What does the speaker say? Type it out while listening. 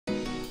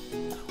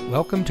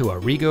Welcome to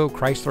Arrigo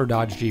Chrysler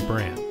Dodge Jeep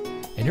Ram.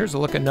 And here's a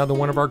look at another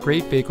one of our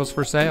great vehicles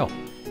for sale.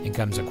 It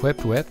comes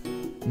equipped with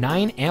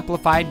 9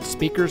 amplified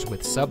speakers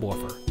with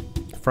subwoofer,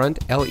 front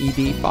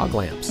LED fog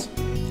lamps,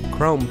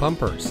 chrome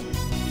bumpers,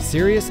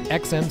 Sirius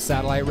XM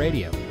satellite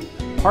radio,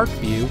 park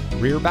view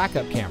rear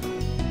backup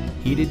camera,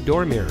 heated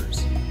door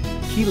mirrors,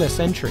 keyless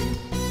entry,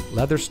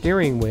 leather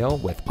steering wheel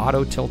with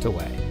auto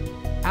tilt-away,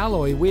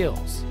 alloy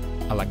wheels,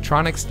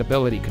 electronic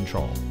stability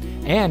control,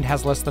 and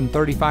has less than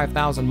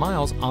 35,000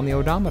 miles on the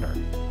odometer.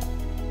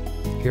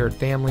 Here at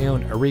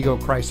family-owned Arrigo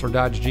Chrysler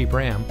Dodge Jeep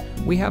Ram,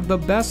 we have the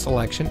best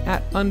selection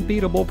at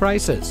unbeatable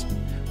prices.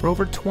 For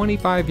over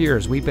 25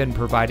 years, we've been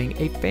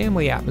providing a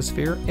family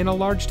atmosphere in a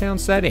large town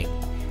setting,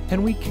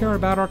 and we care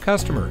about our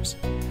customers.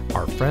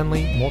 Our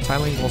friendly,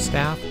 multilingual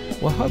staff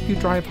will help you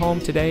drive home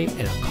today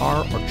in a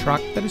car or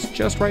truck that is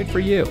just right for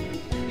you.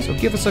 So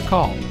give us a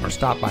call or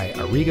stop by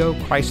Arrigo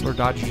Chrysler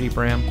Dodge Jeep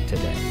Ram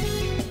today.